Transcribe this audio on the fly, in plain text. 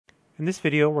In this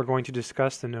video, we're going to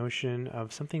discuss the notion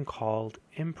of something called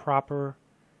improper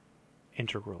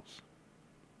integrals.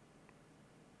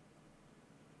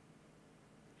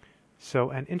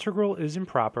 So an integral is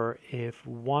improper if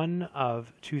one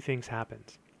of two things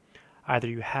happens. Either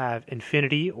you have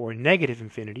infinity or negative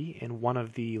infinity in one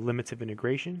of the limits of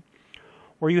integration,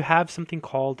 or you have something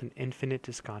called an infinite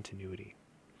discontinuity.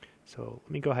 So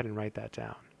let me go ahead and write that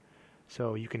down.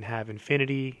 So you can have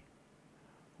infinity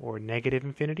or negative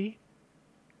infinity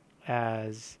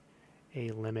as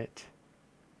a limit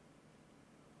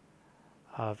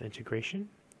of integration.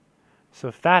 So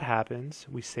if that happens,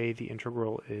 we say the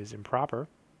integral is improper.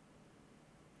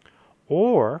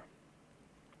 Or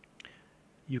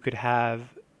you could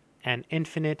have an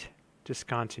infinite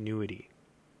discontinuity.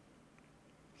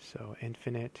 So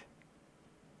infinite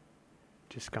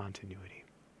discontinuity.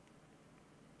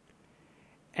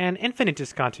 And infinite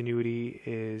discontinuity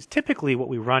is typically what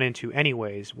we run into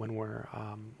anyways when we're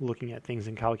looking at things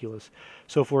in calculus.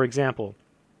 So for example,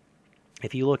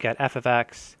 if you look at f of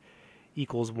x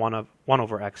equals 1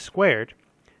 over x squared,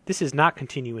 this is not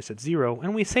continuous at 0,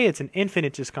 and we say it's an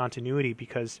infinite discontinuity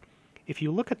because if you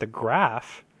look at the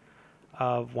graph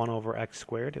of 1 over x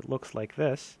squared, it looks like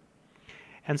this.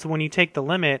 And so when you take the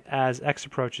limit as x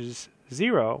approaches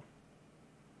 0,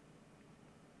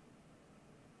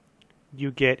 you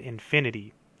get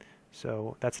infinity.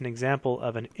 So that's an example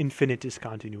of an infinite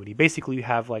discontinuity. Basically, you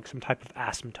have like some type of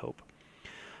asymptote.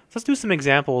 So let's do some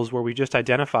examples where we just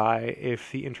identify if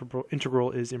the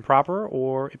integral is improper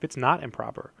or if it's not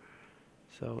improper.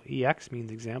 So EX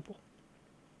means example.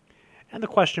 And the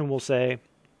question will say,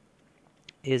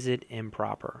 is it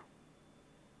improper?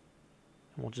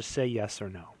 And we'll just say yes or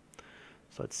no.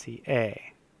 So let's see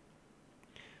A.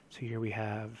 So here we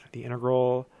have the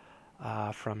integral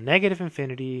from negative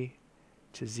infinity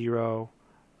to 0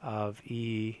 of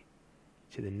e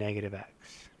to the negative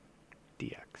x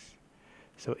dx.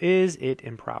 So is it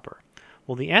improper?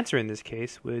 Well, the answer in this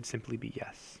case would simply be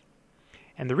yes.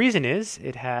 And the reason is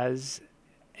it has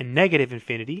a negative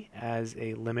infinity as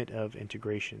a limit of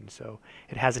integration. So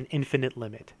it has an infinite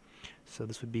limit. So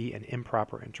this would be an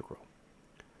improper integral.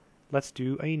 Let's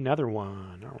do another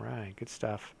one. All right, good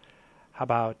stuff. How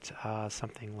about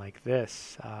something like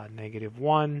this? Negative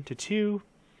 1 to 2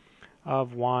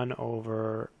 of 1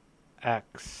 over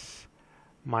x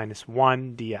minus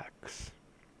 1 dx.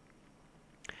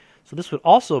 So this would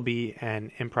also be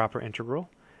an improper integral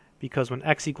because when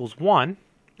x equals 1,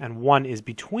 and 1 is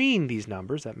between these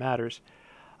numbers, that matters,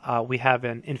 we have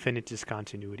an infinite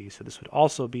discontinuity. So this would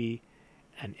also be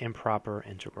an improper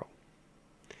integral.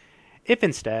 If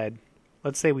instead,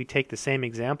 let's say we take the same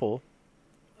example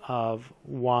of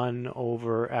 1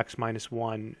 over x minus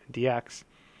 1 dx,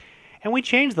 and we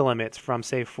change the limits from,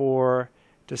 say, 4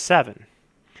 to 7,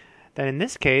 then in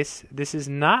this case, this is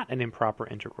not an improper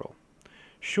integral.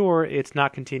 Sure, it's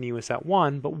not continuous at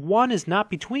 1, but 1 is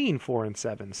not between 4 and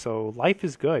 7, so life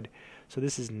is good. So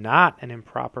this is not an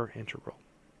improper integral.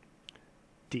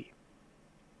 D.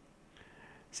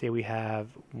 Say we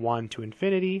have 1 to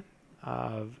infinity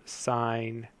of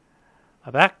sine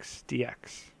of x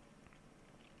dx.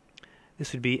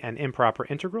 This would be an improper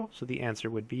integral, so the answer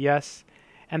would be yes,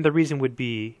 and the reason would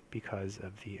be because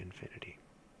of the infinity.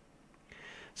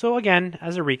 So again,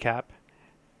 as a recap,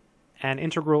 an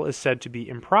integral is said to be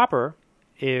improper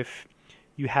if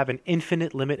you have an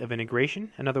infinite limit of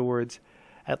integration. In other words,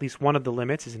 at least one of the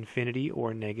limits is infinity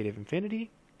or negative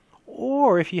infinity,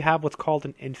 or if you have what's called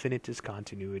an infinite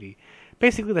discontinuity.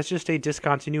 Basically, that's just a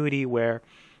discontinuity where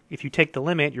if you take the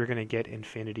limit, you're going to get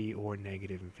infinity or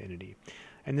negative infinity.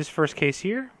 In this first case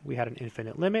here, we had an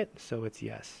infinite limit, so it's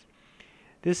yes.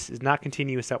 This is not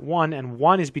continuous at 1, and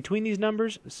 1 is between these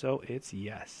numbers, so it's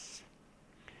yes.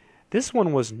 This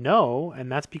one was no,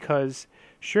 and that's because,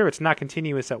 sure, it's not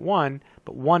continuous at 1,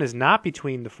 but 1 is not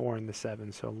between the 4 and the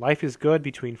 7, so life is good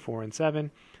between 4 and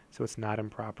 7, so it's not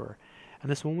improper.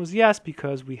 And this one was yes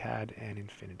because we had an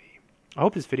infinity. I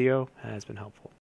hope this video has been helpful.